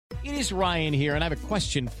It is Ryan here, and I have a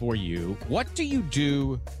question for you. What do you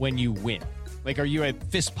do when you win? Like, are you a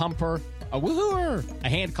fist pumper, a woo-hooer, a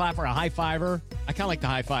hand clapper, a high fiver? I kind of like the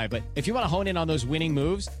high five, but if you want to hone in on those winning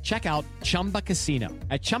moves, check out Chumba Casino.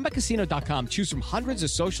 At ChumbaCasino.com, choose from hundreds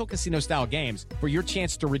of social casino-style games for your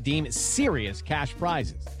chance to redeem serious cash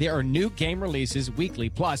prizes. There are new game releases weekly,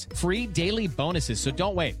 plus free daily bonuses. So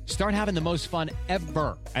don't wait. Start having the most fun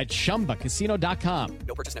ever at ChumbaCasino.com.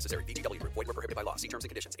 No purchase necessary. VGW Group. Void where prohibited by law. See terms and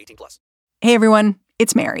conditions. 18+. Hey everyone,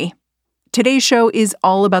 it's Mary. Today's show is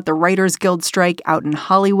all about the Writers Guild strike out in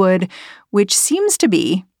Hollywood, which seems to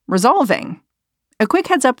be resolving. A quick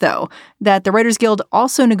heads up, though, that the Writers Guild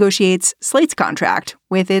also negotiates Slate's contract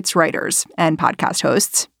with its writers and podcast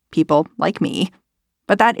hosts, people like me.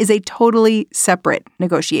 But that is a totally separate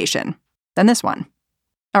negotiation than this one.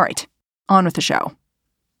 All right, on with the show.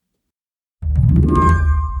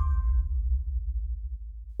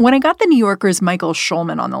 When I got the New Yorker's Michael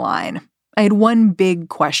Schulman on the line, I had one big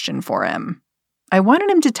question for him. I wanted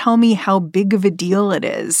him to tell me how big of a deal it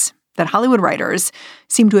is that Hollywood writers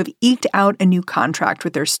seem to have eked out a new contract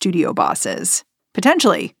with their studio bosses,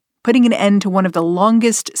 potentially putting an end to one of the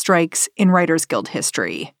longest strikes in Writers Guild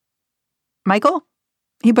history. Michael?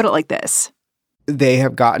 He put it like this. They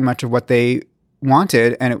have gotten much of what they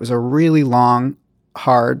wanted, and it was a really long,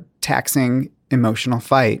 hard, taxing, emotional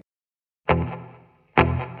fight.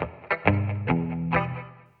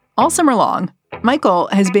 All summer long, Michael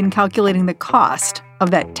has been calculating the cost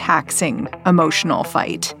of that taxing, emotional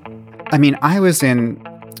fight. I mean, I was in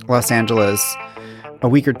Los Angeles a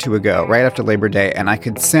week or two ago, right after Labor Day, and I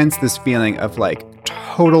could sense this feeling of like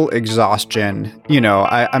total exhaustion. You know,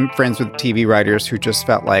 I'm friends with TV writers who just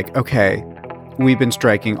felt like, okay, we've been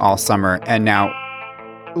striking all summer, and now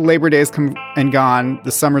Labor Day's come and gone,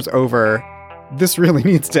 the summer's over. This really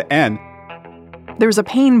needs to end. There's a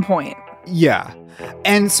pain point. Yeah.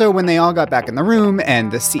 And so when they all got back in the room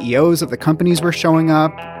and the CEOs of the companies were showing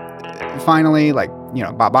up, finally, like, you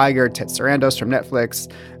know, Bob Iger, Ted Sarandos from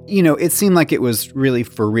Netflix, you know, it seemed like it was really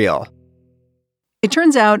for real. It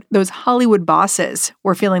turns out those Hollywood bosses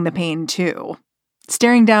were feeling the pain too,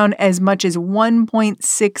 staring down as much as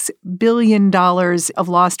 $1.6 billion of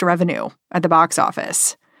lost revenue at the box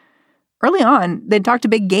office. Early on, they'd talked a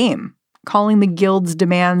big game, calling the Guild's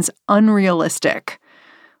demands unrealistic.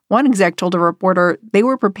 One exec told a reporter they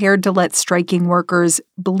were prepared to let striking workers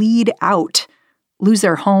bleed out, lose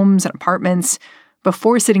their homes and apartments,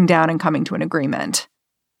 before sitting down and coming to an agreement.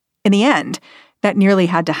 In the end, that nearly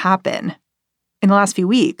had to happen. In the last few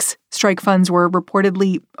weeks, strike funds were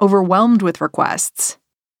reportedly overwhelmed with requests.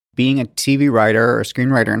 Being a TV writer or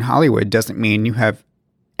screenwriter in Hollywood doesn't mean you have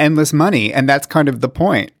endless money, and that's kind of the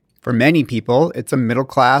point. For many people, it's a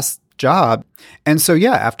middle-class job. And so,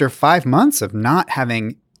 yeah, after 5 months of not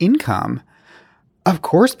having income, of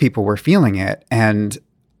course people were feeling it. And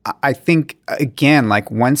I think, again, like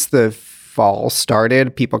once the fall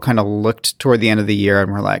started, people kind of looked toward the end of the year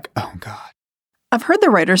and were like, oh, God. I've heard the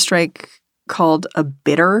writer's strike called a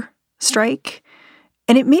bitter strike.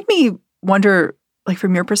 And it made me wonder, like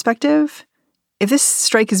from your perspective, if this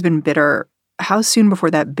strike has been bitter, how soon before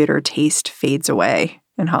that bitter taste fades away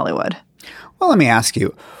in Hollywood? Well, let me ask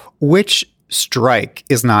you, which strike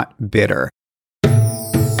is not bitter?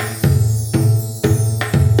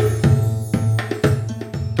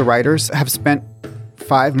 The writers have spent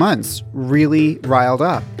 5 months really riled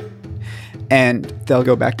up, and they'll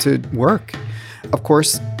go back to work. Of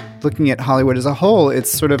course, looking at Hollywood as a whole, it's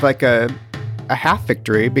sort of like a half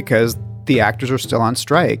victory because the actors are still on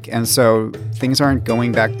strike, and so things aren't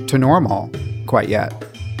going back to normal quite yet.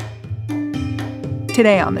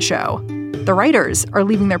 Today on the show, the writers are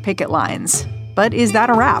leaving their picket lines. But is that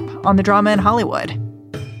a wrap on the drama in Hollywood?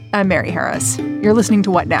 I'm Mary Harris. You're listening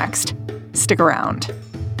to What Next? Stick around.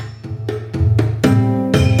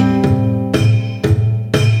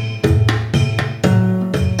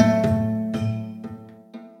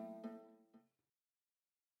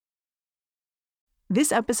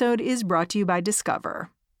 This episode is brought to you by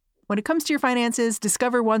Discover. When it comes to your finances,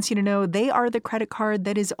 Discover wants you to know they are the credit card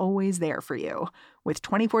that is always there for you. With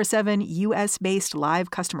 24/7 U.S.-based live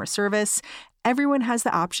customer service, everyone has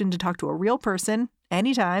the option to talk to a real person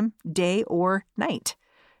anytime, day or night.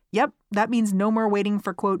 Yep, that means no more waiting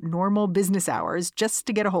for, quote, normal business hours just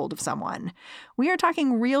to get a hold of someone. We are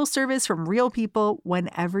talking real service from real people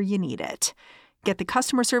whenever you need it. Get the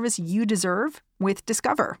customer service you deserve with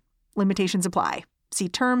Discover. Limitations apply. See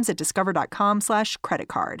terms at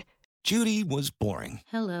discover.com/creditcard. Judy was boring.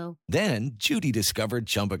 Hello. Then Judy discovered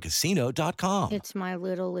ChumbaCasino.com. It's my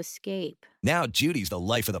little escape. Now Judy's the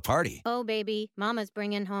life of the party. Oh, baby, mama's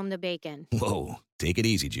bringing home the bacon. Whoa, take it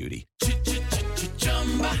easy, Judy.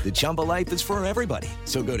 The Chumba life is for everybody.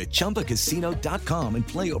 So go to ChumbaCasino.com and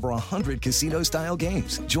play over 100 casino-style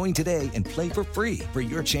games. Join today and play for free for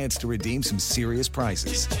your chance to redeem some serious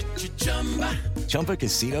prizes.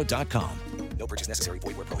 ChumbaCasino.com. No purchase necessary.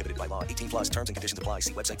 Void where prohibited by law. 18 plus terms and conditions apply.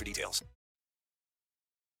 See website for details.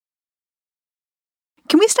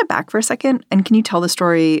 Can we step back for a second? And can you tell the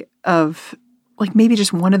story of like maybe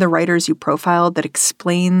just one of the writers you profiled that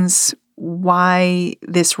explains why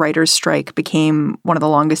this writer's strike became one of the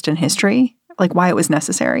longest in history? Like why it was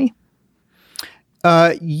necessary?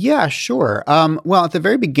 Yeah, sure. Well, at the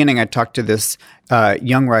very beginning, I talked to this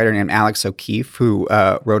young writer named Alex O'Keefe who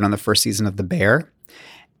wrote on the first season of The Bear.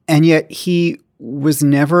 And yet he was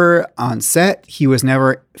never on set. He was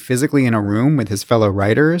never physically in a room with his fellow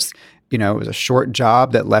writers. You know, it was a short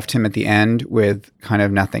job that left him at the end with kind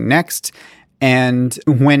of nothing next. And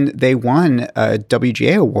when they won a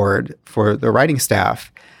WGA award for the writing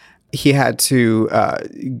staff, he had to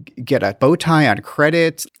get a bow tie on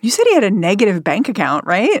credit. You said he had a negative bank account,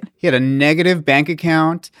 right? He had a negative bank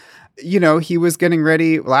account. You know, he was getting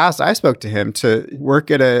ready, last I spoke to him, to work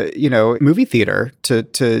at a, movie theater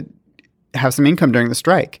to have some income during the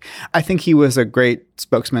strike. I think he was a great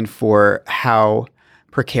spokesman for how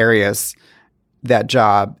precarious that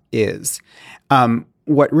job is.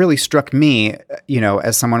 What really struck me,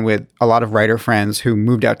 as someone with a lot of writer friends who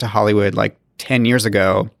moved out to Hollywood like 10 years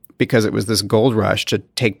ago because it was this gold rush to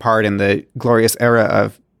take part in the glorious era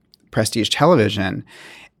of prestige television,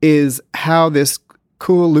 is how this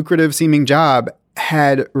cool, lucrative seeming job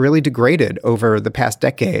had really degraded over the past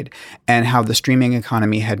decade, and how the streaming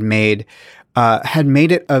economy had made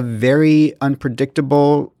it a very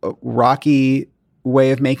unpredictable, rocky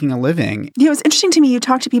way of making a living. Yeah, it was interesting to me. You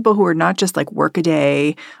talked to people who were not just like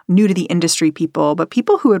workaday, new to the industry people, but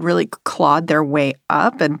people who had really clawed their way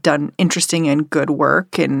up and done interesting and good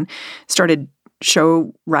work and started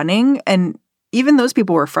show running. And even those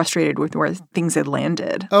people were frustrated with where things had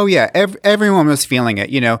landed. Oh, yeah. Everyone was feeling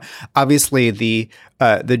it. Obviously the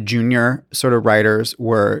junior sort of writers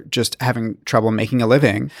were just having trouble making a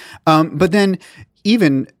living. But then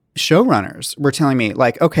even showrunners were telling me,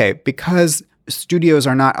 like, okay, because studios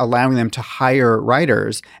are not allowing them to hire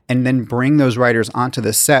writers and then bring those writers onto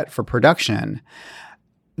the set for production,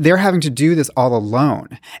 they're having to do this all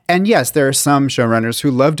alone. And yes, there are some showrunners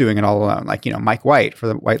who love doing it all alone, like, Mike White for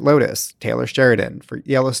The White Lotus, Taylor Sheridan for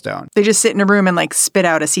Yellowstone. They just sit in a room and like spit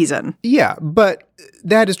out a season. Yeah, but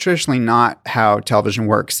that is traditionally not how television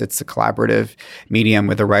works. It's a collaborative medium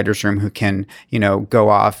with a writer's room who can, go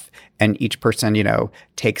off and each person,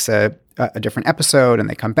 takes a different episode and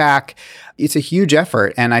they come back. It's a huge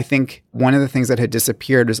effort. And I think one of the things that had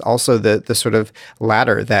disappeared is also the sort of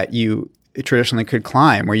ladder that you traditionally could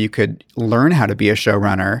climb, where you could learn how to be a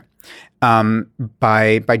showrunner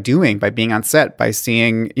by being on set, by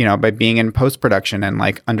seeing, by being in post-production and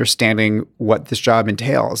like understanding what this job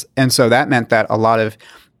entails. And so that meant that a lot of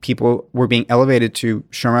people were being elevated to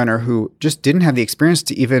showrunner who just didn't have the experience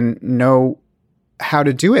to even know how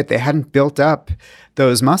to do it. They hadn't built up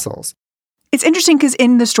those muscles. It's interesting because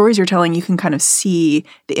in the stories you're telling, you can kind of see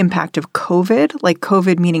the impact of COVID, like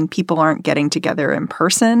COVID meaning people aren't getting together in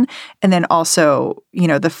person. And then also,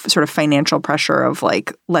 the sort of financial pressure of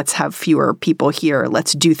like, let's have fewer people here.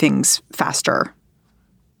 Let's do things faster.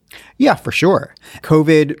 Yeah, for sure.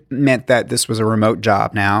 COVID meant that this was a remote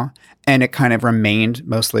job now, and it kind of remained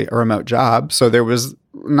mostly a remote job. So there was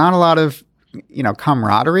not a lot of,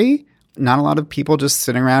 camaraderie, not a lot of people just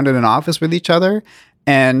sitting around in an office with each other.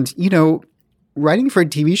 And, writing for a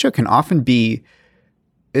TV show can often be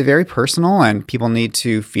very personal, and people need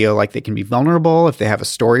to feel like they can be vulnerable if they have a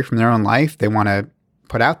story from their own life they want to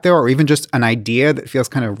put out there, or even just an idea that feels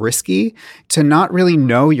kind of risky. To not really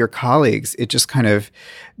know your colleagues, it just kind of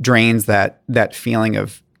drains that feeling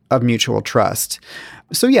of mutual trust.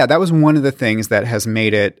 So yeah, that was one of the things that has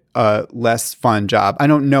made it a less fun job. I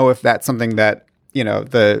don't know if that's something that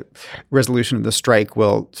the resolution of the strike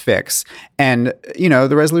will fix. And,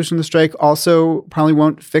 the resolution of the strike also probably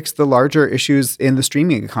won't fix the larger issues in the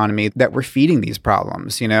streaming economy that were feeding these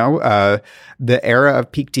problems. The era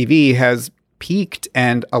of peak TV has peaked,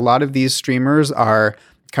 and a lot of these streamers are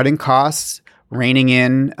cutting costs, reining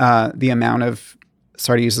in the amount of,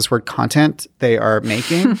 sorry to use this word, content they are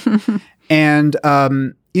making. And,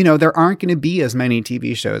 there aren't going to be as many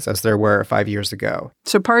TV shows as there were 5 years ago.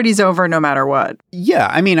 So party's over no matter what. Yeah.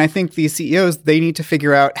 I mean, I think these CEOs, they need to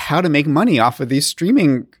figure out how to make money off of these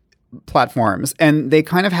streaming platforms. And they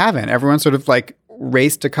kind of haven't. Everyone sort of like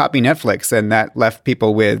raced to copy Netflix, and that left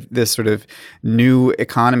people with this sort of new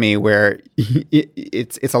economy where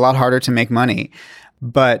it's a lot harder to make money.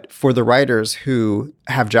 But for the writers who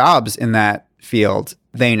have jobs in that field,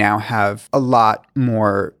 they now have a lot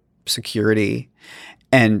more security.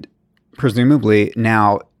 And presumably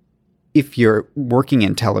now, if you're working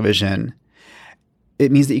in television,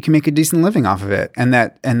 it means that you can make a decent living off of it, and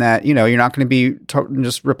that you're not going to be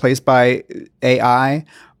just replaced by AI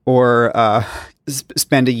or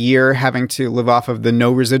spend a year having to live off of the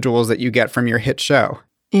no residuals that you get from your hit show.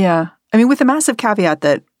 Yeah. I mean, with the massive caveat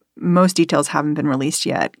that most details haven't been released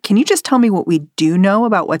yet, can you just tell me what we do know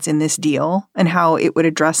about what's in this deal and how it would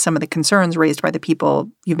address some of the concerns raised by the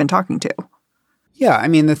people you've been talking to? Yeah, I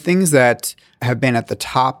mean, the things that have been at the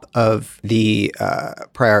top of the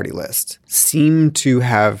priority list seem to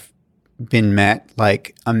have been met,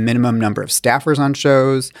 like a minimum number of staffers on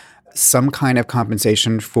shows, some kind of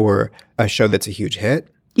compensation for a show that's a huge hit.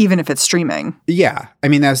 Even if it's streaming. Yeah. I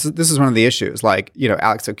mean, this is one of the issues. Like,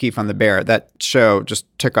 Alex O'Keefe on The Bear, that show just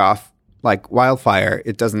took off like wildfire.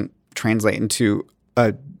 It doesn't translate into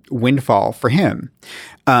a windfall for him.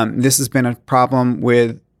 This has been a problem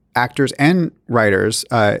with actors and writers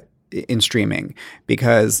in streaming,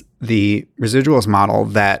 because the residuals model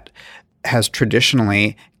that has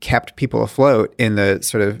traditionally kept people afloat in the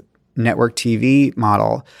sort of network TV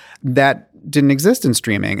model, that didn't exist in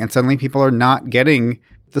streaming. And suddenly people are not getting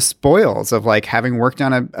the spoils of like having worked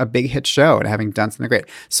on a big hit show and having done something great.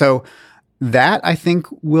 So that, I think,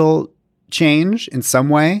 will change in some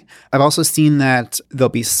way. I've also seen that there'll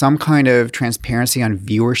be some kind of transparency on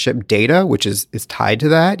viewership data, which is tied to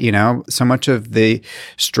that. So much of the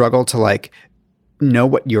struggle to like know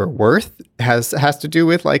what you're worth has to do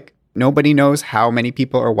with like nobody knows how many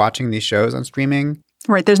people are watching these shows on streaming.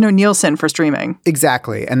 Right. There's no Nielsen for streaming.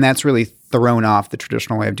 Exactly. And that's really thrown off the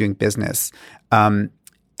traditional way of doing business.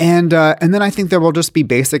 And then I think there will just be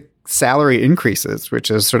basic salary increases, which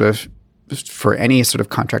is sort of for any sort of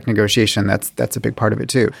contract negotiation, that's a big part of it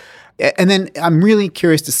too. And then I'm really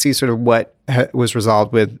curious to see sort of what was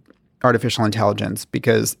resolved with artificial intelligence,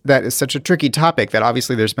 because that is such a tricky topic that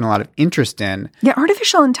obviously there's been a lot of interest in. Yeah,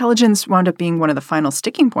 artificial intelligence wound up being one of the final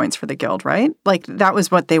sticking points for the Guild, right? Like that was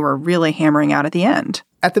what they were really hammering out at the end.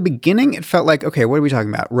 At the beginning, it felt like, okay, what are we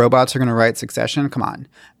talking about? Robots are going to write Succession? Come on.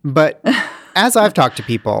 But as I've talked to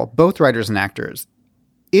people, both writers and actors,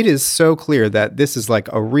 it is so clear that this is like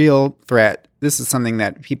a real threat. This is something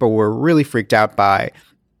that people were really freaked out by,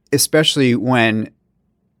 especially when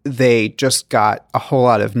they just got a whole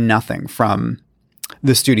lot of nothing from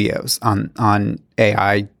the studios on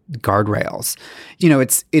AI guardrails.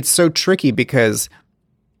 It's so tricky because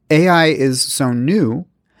AI is so new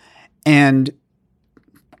and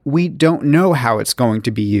we don't know how it's going to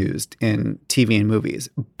be used in TV and movies,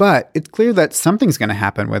 but it's clear that something's going to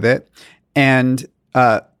happen with it. And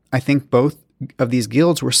I think both of these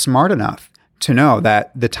guilds were smart enough to know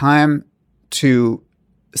that the time to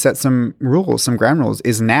set some rules, some ground rules,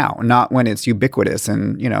 is now, not when it's ubiquitous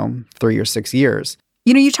in, 3 or 6 years.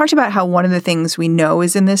 You talked about how one of the things we know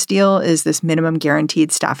is in this deal is this minimum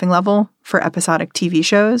guaranteed staffing level for episodic TV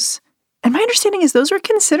shows. And my understanding is those were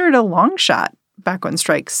considered a long shot back when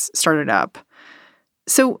strikes started up.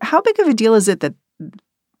 So how big of a deal is it that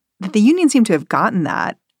the union seemed to have gotten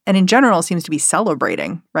that, and in general seems to be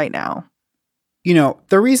celebrating right now?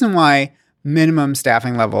 The reason why minimum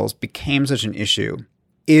staffing levels became such an issue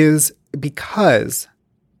is because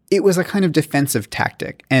it was a kind of defensive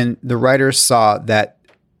tactic. And the writers saw that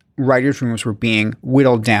writers' rooms were being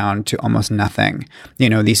whittled down to almost nothing.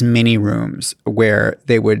 These mini rooms where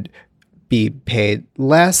they would be paid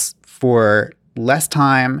less for less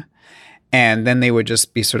time, and then they would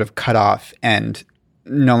just be sort of cut off and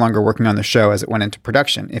no longer working on the show as it went into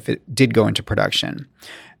production, if it did go into production.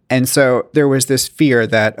 And so there was this fear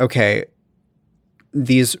that, okay,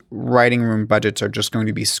 these writing room budgets are just going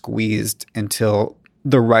to be squeezed until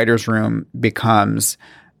the writer's room becomes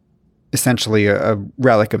essentially a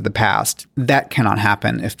relic of the past. That cannot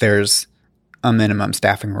happen if there's a minimum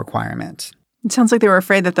staffing requirement. It sounds like they were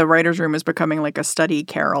afraid that the writer's room is becoming like a study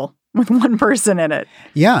carrel with one person in it.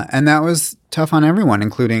 Yeah, and that was tough on everyone,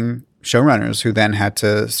 including showrunners who then had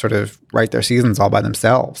to sort of write their seasons all by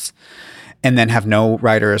themselves and then have no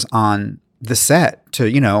writers on the set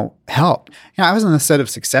to, help. I was on the set of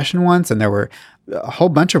Succession once, and there were a whole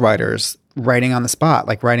bunch of writers writing on the spot,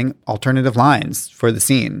 like writing alternative lines for the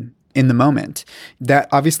scene in the moment. That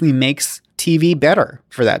obviously makes TV better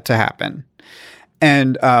for that to happen.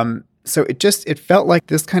 And so it felt like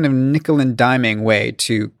this kind of nickel and diming way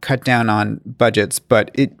to cut down on budgets, but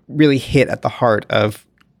it really hit at the heart of,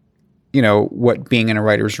 what being in a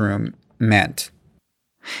writer's room meant.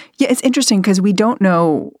 Yeah, it's interesting because we don't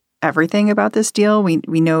know everything about this deal. We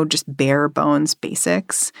know just bare bones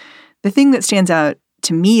basics. The thing that stands out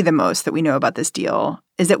to me the most that we know about this deal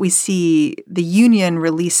is that we see the union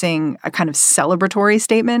releasing a kind of celebratory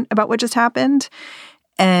statement about what just happened.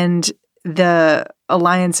 And the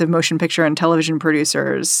Alliance of Motion Picture and Television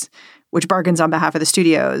Producers, which bargains on behalf of the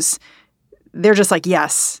studios, they're just like,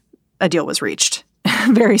 yes, a deal was reached.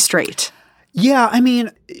 Very straight. Yeah, I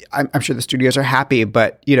mean, I'm sure the studios are happy,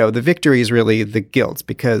 but, you know, the victory is really the guilds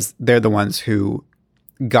because they're the ones who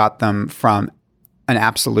got them from an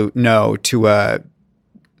absolute no to a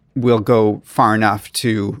we'll go far enough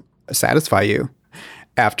to satisfy you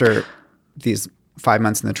after these 5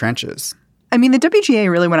 months in the trenches. I mean, the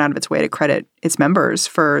WGA really went out of its way to credit its members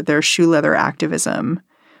for their shoe leather activism.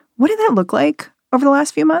 What did that look like over the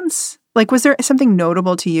last few months? Like, was there something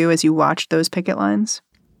notable to you as you watched those picket lines?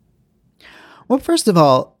 Well, first of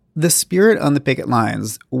all, the spirit on the picket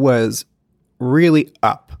lines was really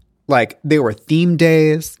up. Like, there were theme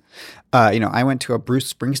days. I went to a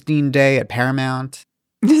Bruce Springsteen day at Paramount.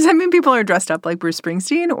 Does that mean people are dressed up like Bruce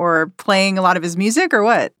Springsteen or playing a lot of his music or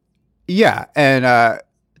what? Yeah. And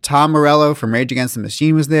Tom Morello from Rage Against the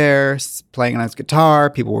Machine was there playing on his guitar.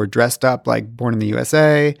 People were dressed up like Born in the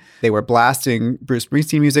USA. They were blasting Bruce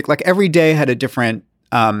Springsteen music. Like every day had a different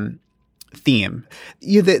theme.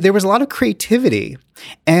 There was a lot of creativity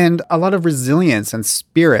and a lot of resilience and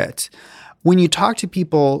spirit. When you talk to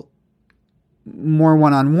people more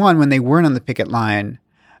one-on-one, when they weren't on the picket line,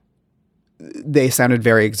 they sounded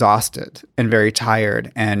very exhausted and very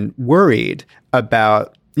tired and worried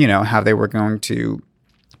about, how they were going to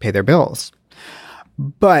pay their bills.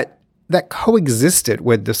 But that coexisted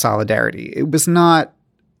with the solidarity.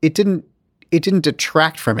 It didn't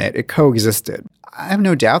detract from it. It coexisted. I have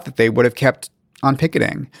no doubt that they would have kept on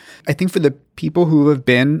picketing. I think for the people who have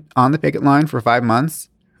been on the picket line for 5 months,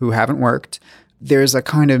 who haven't worked, there's a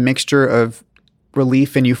kind of mixture of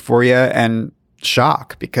relief and euphoria and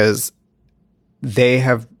shock because they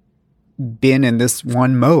have been in this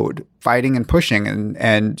one mode, fighting and pushing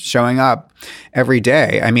and showing up every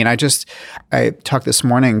day. I mean, I talked this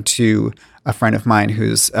morning to a friend of mine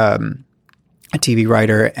who's a TV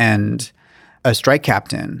writer and a strike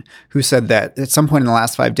captain who said that at some point in the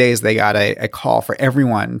last 5 days, they got a call for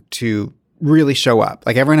everyone to really show up.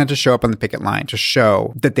 Like everyone had to show up on the picket line to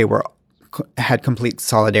show that they had complete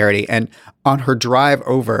solidarity. And on her drive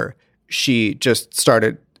over, she just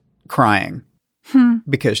started crying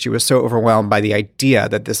because she was so overwhelmed by the idea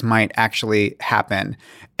that this might actually happen.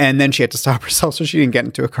 And then she had to stop herself so she didn't get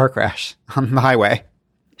into a car crash on the highway.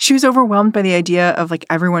 She was overwhelmed by the idea of like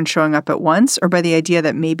everyone showing up at once or by the idea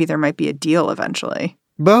that maybe there might be a deal eventually?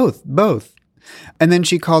 Both. And then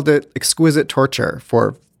she called it exquisite torture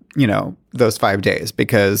for, those 5 days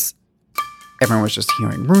because everyone was just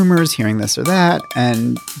hearing rumors, hearing this or that,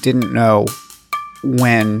 and didn't know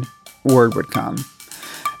when word would come.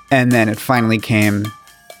 And then it finally came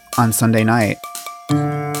on Sunday night.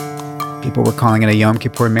 People were calling it a Yom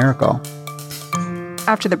Kippur miracle.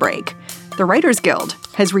 After the break, the Writers Guild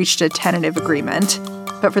has reached a tentative agreement,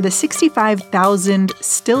 but for the 65,000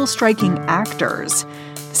 still striking actors,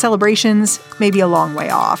 celebrations may be a long way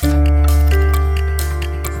off.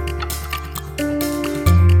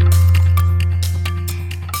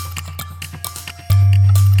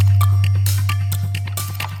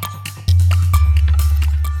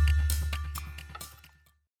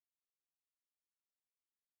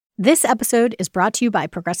 This episode is brought to you by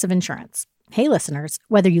Progressive Insurance. Hey, listeners,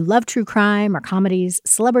 whether you love true crime or comedies,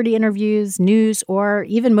 celebrity interviews, news, or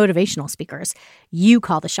even motivational speakers, you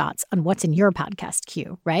call the shots on what's in your podcast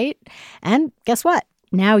queue, right? And guess what?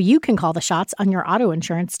 Now you can call the shots on your auto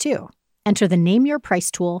insurance, too. Enter the Name Your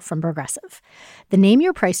Price tool from Progressive. The Name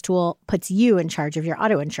Your Price tool puts you in charge of your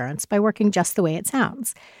auto insurance by working just the way it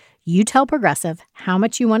sounds. You tell Progressive how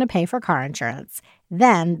much you want to pay for car insurance.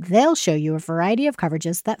 Then they'll show you a variety of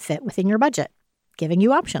coverages that fit within your budget, giving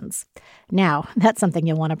you options. Now, that's something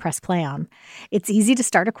you'll want to press play on. It's easy to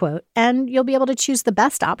start a quote, and you'll be able to choose the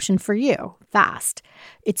best option for you fast.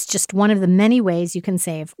 It's just one of the many ways you can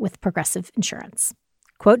save with Progressive Insurance.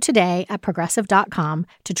 Quote today at Progressive.com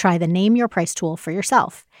to try the Name Your Price tool for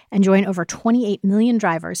yourself and join over 28 million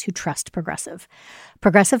drivers who trust Progressive.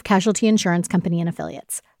 Progressive Casualty Insurance Company and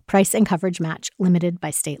Affiliates. Price and coverage match limited by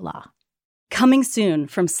state law. Coming soon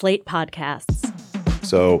from Slate Podcasts.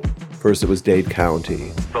 So, first it was Dade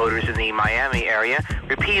County. Voters in the Miami area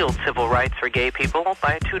repealed civil rights for gay people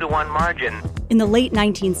by a 2-to-1 margin. In the late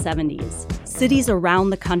 1970s, cities around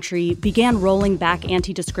the country began rolling back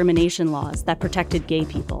anti-discrimination laws that protected gay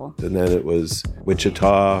people. And then it was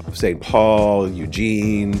Wichita, St. Paul,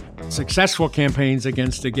 Eugene. Successful campaigns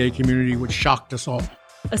against the gay community, which shocked us all.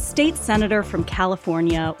 A state senator from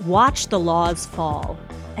California watched the laws fall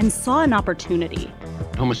and saw an opportunity.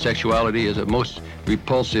 Homosexuality is a most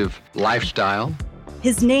repulsive lifestyle.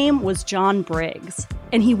 His name was John Briggs,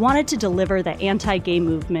 and he wanted to deliver the anti-gay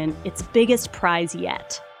movement its biggest prize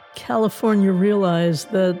yet. California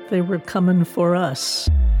realized that they were coming for us.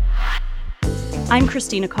 I'm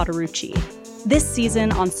Christina Cauterucci. This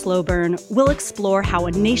season on Slow Burn, we'll explore how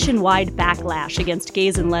a nationwide backlash against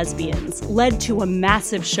gays and lesbians led to a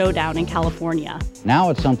massive showdown in California.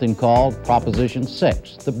 Now it's something called Proposition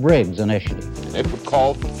 6, the Briggs Initiative. It would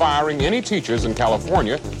call for firing any teachers in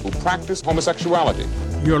California who practice homosexuality.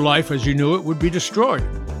 Your life as you knew it would be destroyed.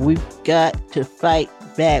 We've got to fight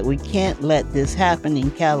back. We can't let this happen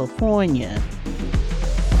in California.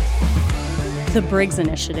 The Briggs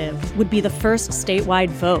Initiative would be the first statewide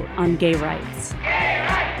vote on gay rights.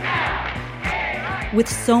 With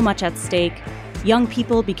so much at stake, young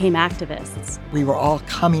people became activists. We were all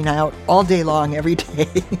coming out all day long, every day.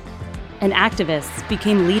 And activists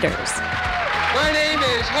became leaders. My name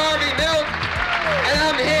is Harvey Milk, and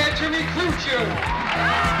I'm here to recruit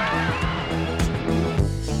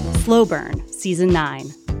you. Slow Burn, Season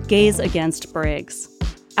 9, Gays Against Briggs.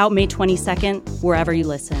 Out May 22nd, wherever you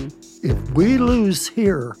listen. If we lose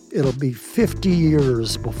here, it'll be 50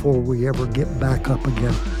 years before we ever get back up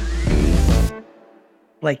again.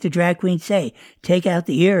 Like the drag queens say, take out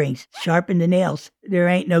the earrings, sharpen the nails. There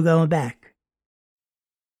ain't no going back.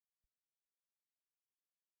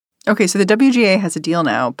 Okay, so the WGA has a deal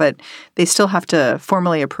now, but they still have to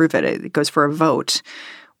formally approve it. It goes for a vote.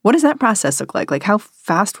 What does that process look like? Like, how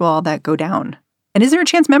fast will all that go down? And is there a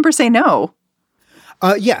chance members say no?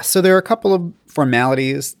 Yeah, so there are a couple of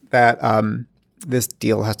formalities that this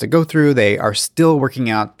deal has to go through. They are still working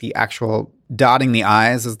out the actual dotting the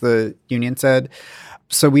I's, as the union said.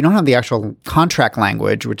 So we don't have the actual contract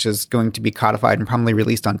language, which is going to be codified and probably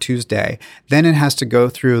released on Tuesday. Then it has to go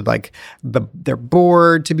through like their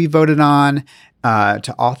board to be voted on,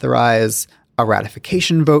 to authorize a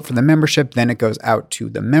ratification vote for the membership. Then it goes out to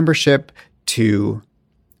the membership to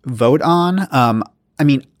vote on.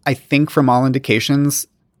 I think from all indications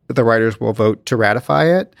that the writers will vote to ratify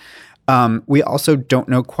it. We also don't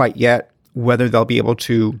know quite yet whether they'll be able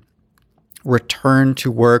to return to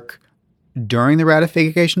work during the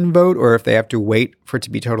ratification vote or if they have to wait for it to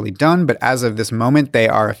be totally done. But as of this moment, they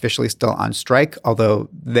are officially still on strike, although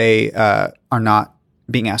they are not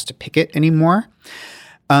being asked to picket anymore.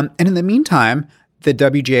 And in the meantime, the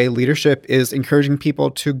WGA leadership is encouraging people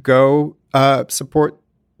to go support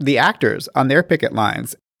the actors on their picket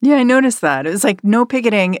lines. Yeah, I noticed that. It was like no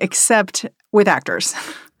picketing except with actors.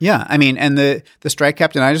 Yeah, and the strike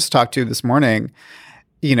captain I just talked to this morning,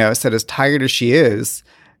 said as tired as she is,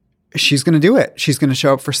 she's going to do it. She's going to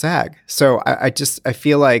show up for SAG. So I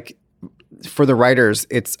feel like for the writers,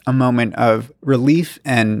 it's a moment of relief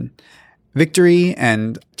and victory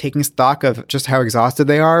and taking stock of just how exhausted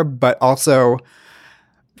they are, but also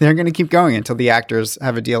they're going to keep going until the actors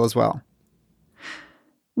have a deal as well.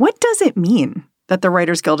 What does it mean that the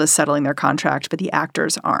Writers Guild is settling their contract, but the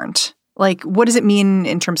actors aren't? Like, what does it mean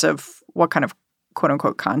in terms of what kind of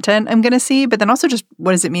quote-unquote content I'm going to see? But then also just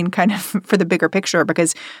what does it mean kind of for the bigger picture?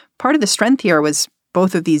 Because part of the strength here was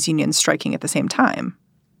both of these unions striking at the same time.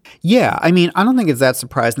 Yeah, I don't think it's that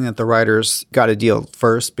surprising that the writers got a deal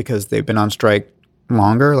first because they've been on strike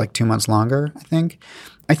longer, like 2 months longer, I think.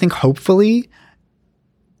 I think hopefully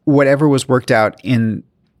whatever was worked out in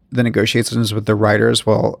the negotiations with the writers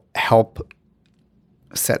will help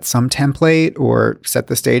set some template or set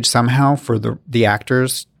the stage somehow for the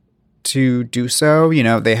actors to do so.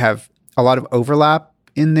 They have a lot of overlap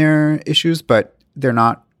in their issues, but they're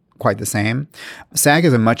not quite the same. SAG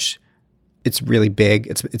is it's really big.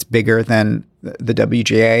 It's bigger than the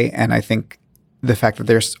WGA. And I think the fact that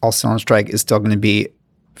they're all still on strike is still going to be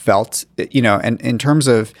felt, and in terms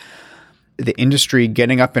of the industry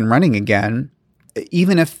getting up and running again,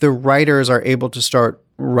 even if the writers are able to start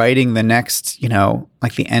writing the next,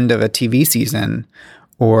 like the end of a TV season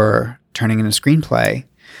or turning in a screenplay,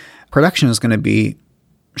 production is going to be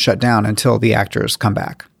shut down until the actors come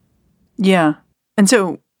back. Yeah. And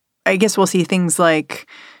so I guess we'll see things like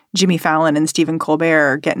Jimmy Fallon and Stephen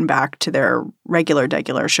Colbert getting back to their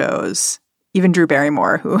regular shows. Even Drew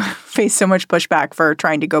Barrymore, who faced so much pushback for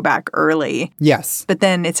trying to go back early. Yes. But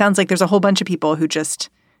then it sounds like there's a whole bunch of people who just,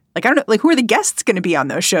 I don't know, who are the guests going to be on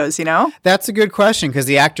those shows, That's a good question because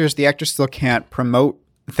the actors still can't promote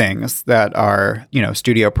things that are,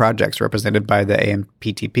 studio projects represented by the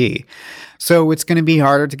AMPTP. So it's going to be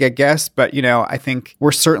harder to get guests, but, I think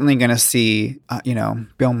we're certainly going to see,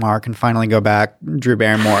 Bill Maher can finally go back, Drew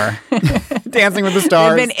Barrymore, Dancing with the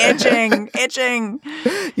Stars. They've been itching.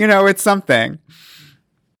 It's something.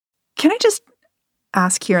 Can I just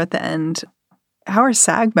ask here at the end, how are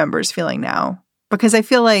SAG members feeling now? Because I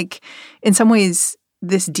feel like in some ways,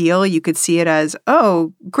 this deal, you could see it as,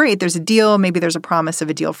 oh, great, there's a deal. Maybe there's a promise of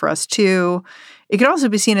a deal for us too. It could also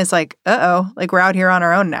be seen as like, uh-oh, like we're out here on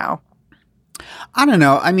our own now. I don't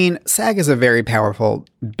know. I mean, SAG is a very powerful,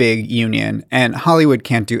 big union, and Hollywood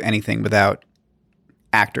can't do anything without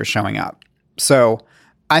actors showing up. So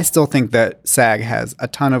I still think that SAG has a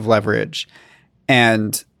ton of leverage,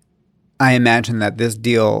 and I imagine that this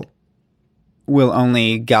deal will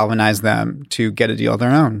only galvanize them to get a deal of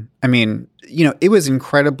their own. I mean, you know, it was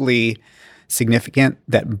incredibly significant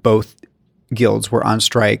that both guilds were on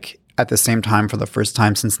strike at the same time for the first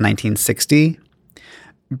time since 1960.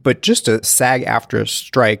 But just a SAG-AFTRA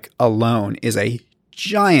strike alone is a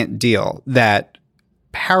giant deal that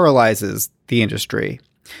paralyzes the industry.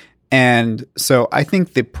 And so I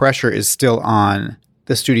think the pressure is still on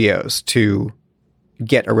the studios to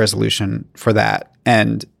get a resolution for that.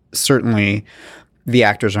 And certainly the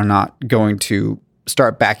actors are not going to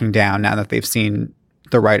start backing down now that they've seen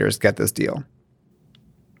the writers get this deal.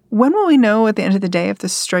 When will we know at the end of the day if the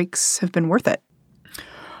strikes have been worth it?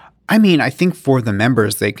 I mean, I think for the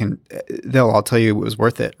members, they'll all tell you it was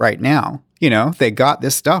worth it right now. You know, they got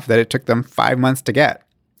this stuff that it took them 5 months to get.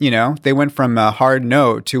 You know, they went from a hard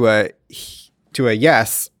no to a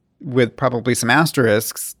yes with probably some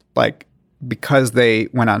asterisks, like because they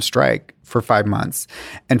went on strike for 5 months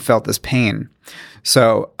and felt this pain.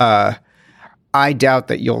 So I doubt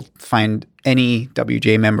that you'll find any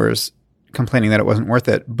WGA members complaining that it wasn't worth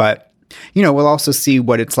it. But you know, we'll also see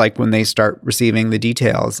what it's like when they start receiving the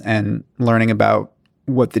details and learning about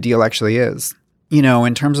what the deal actually is. You know,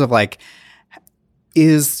 in terms of like,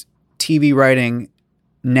 is TV writing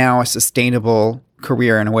now a sustainable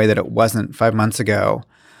career in a way that it wasn't 5 months ago?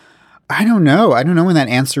 I don't know. I don't know when that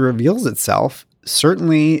answer reveals itself.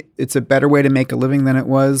 Certainly, it's a better way to make a living than it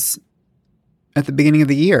was at the beginning of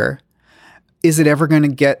the year. Is it ever going to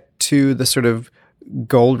get to the sort of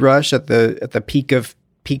gold rush at the peak of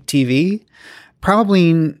peak TV?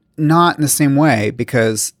 Probably not in the same way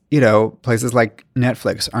because, you know, places like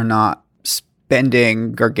Netflix are not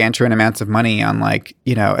spending gargantuan amounts of money on like,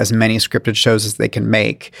 you know, as many scripted shows as they can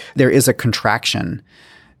make. There is a contraction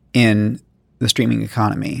in the streaming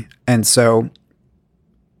economy. And so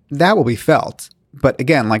that will be felt. But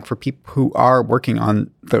again, like for people who are working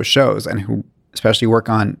on those shows and who especially work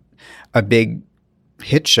on a big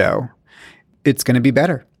hit show, it's going to be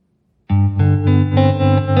better.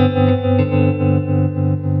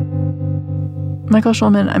 Michael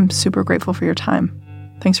Schulman, I'm super grateful for your time.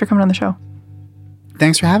 Thanks for coming on the show.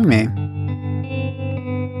 Thanks for having me.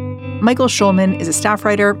 Michael Schulman is a staff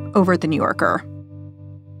writer over at The New Yorker.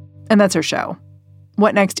 And that's our show.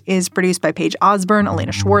 What Next is produced by Paige Osborne,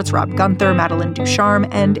 Elena Schwartz, Rob Gunther, Madeline Ducharme,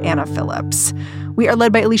 and Anna Phillips. We are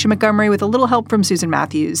led by Alicia Montgomery with a little help from Susan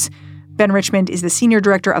Matthews. Ben Richmond is the Senior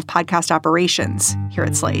Director of Podcast Operations here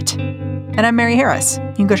at Slate. And I'm Mary Harris.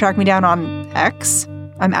 You can go track me down on X.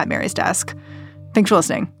 I'm at Mary's Desk. Thanks for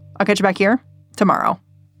listening. I'll catch you back here tomorrow.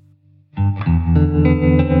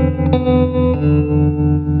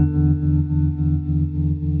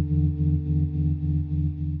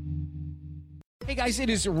 Hey guys, it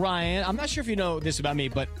is Ryan. I'm not sure if you know this about me,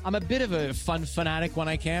 but I'm a bit of a fun fanatic when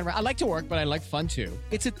I can. I like to work, but I like fun too.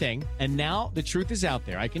 It's a thing. And now the truth is out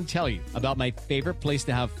there. I can tell you about my favorite place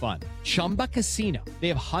to have fun. Chumba Casino. They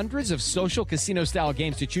have hundreds of social casino style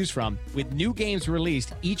games to choose from with new games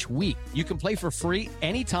released each week. You can play for free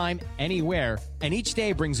anytime, anywhere. And each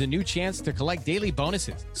day brings a new chance to collect daily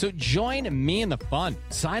bonuses. So join me in the fun.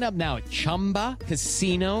 Sign up now at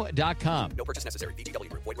ChumbaCasino.com. No purchase necessary. VGW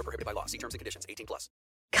Group. Void where prohibited by law. See terms and conditions. 18+.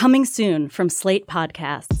 Coming soon from Slate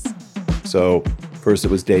Podcasts. So first it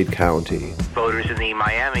was Dade County. Voters in the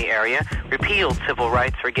Miami area repealed civil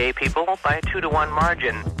rights for gay people by a 2-to-1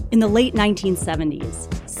 margin. In the late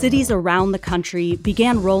 1970s, cities around the country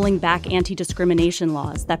began rolling back anti-discrimination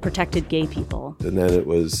laws that protected gay people. And then it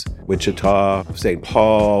was Wichita, St.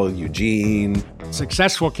 Paul, Eugene.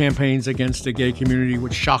 Successful campaigns against the gay community,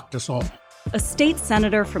 which shocked us all. A state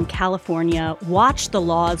senator from California watched the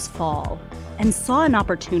laws fall and saw an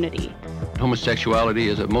opportunity. Homosexuality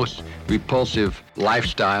is a most repulsive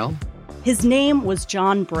lifestyle. His name was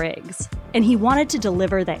John Briggs, and he wanted to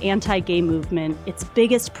deliver the anti-gay movement its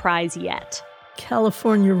biggest prize yet.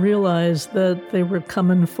 California realized that they were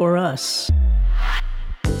coming for us.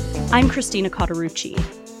 I'm Christina Cauterucci.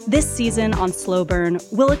 This season on Slow Burn,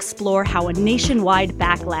 we'll explore how a nationwide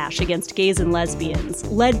backlash against gays and lesbians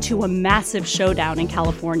led to a massive showdown in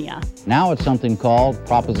California. Now it's something called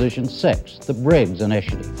Proposition 6, the Briggs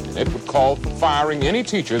Initiative. It would call for firing any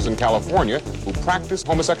teachers in California who practice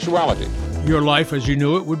homosexuality. Your life as you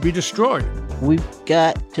knew it would be destroyed. We've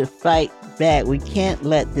got to fight back. We can't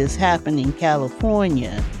let this happen in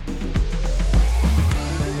California.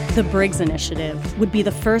 The Briggs Initiative would be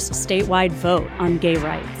the first statewide vote on gay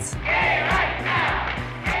rights.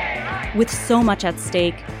 With so much at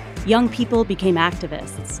stake, young people became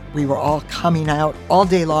activists. We were all coming out all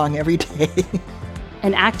day long, every day.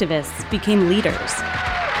 And activists became leaders.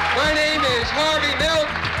 My name is Harvey Milk,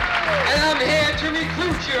 and I'm here to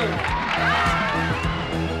recruit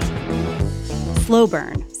you. Slow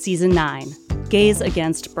Burn, Season 9, Gays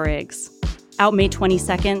Against Briggs. Out May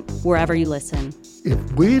 22nd, wherever you listen.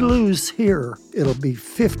 If we lose here, it'll be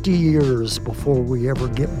 50 years before we ever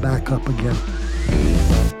get back up again.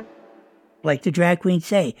 Like the drag queens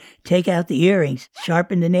say, take out the earrings,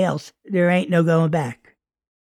 sharpen the nails. There ain't no going back.